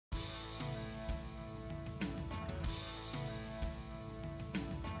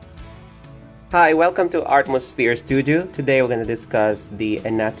Hi, welcome to Artmosphere Studio. Today we're going to discuss the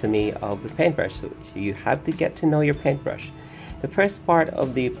anatomy of the paintbrush. So you have to get to know your paintbrush. The first part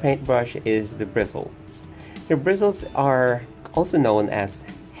of the paintbrush is the bristles. The bristles are also known as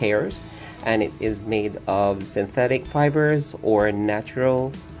hairs, and it is made of synthetic fibers or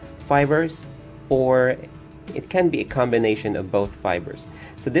natural fibers, or it can be a combination of both fibers.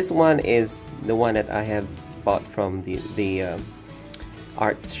 So this one is the one that I have bought from the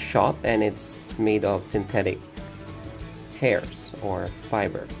art shop, and it's made of synthetic hairs or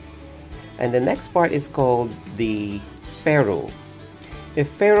fiber. And the next part is called the ferrule. The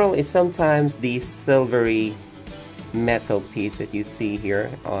ferrule is sometimes the silvery metal piece that you see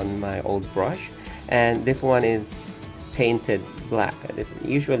here on my old brush, and this one is painted black. It's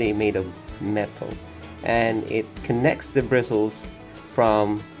usually made of metal, and it connects the bristles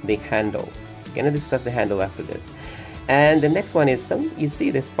from the handle. I'm gonna discuss the handle after this. And the next one is you see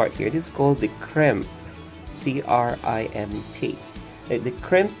this part here. This is called the crimp, C-R-I-M-P. The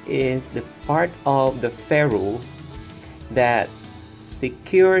crimp is the part of the ferrule that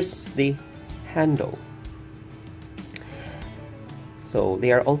secures the handle. So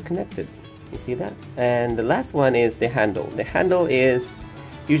they are all connected. You see that? And the last one is the handle. The handle is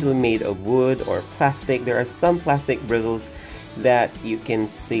usually made of wood or plastic. There are some plastic bristles that you can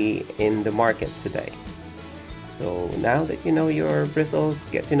see in the market today. So now that you know your bristles,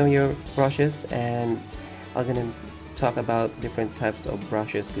 get to know your brushes, and I'm gonna talk about different types of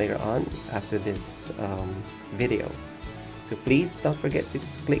brushes later on after this video. So please don't forget to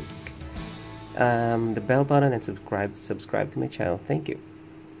click the bell button and subscribe to my channel. Thank you.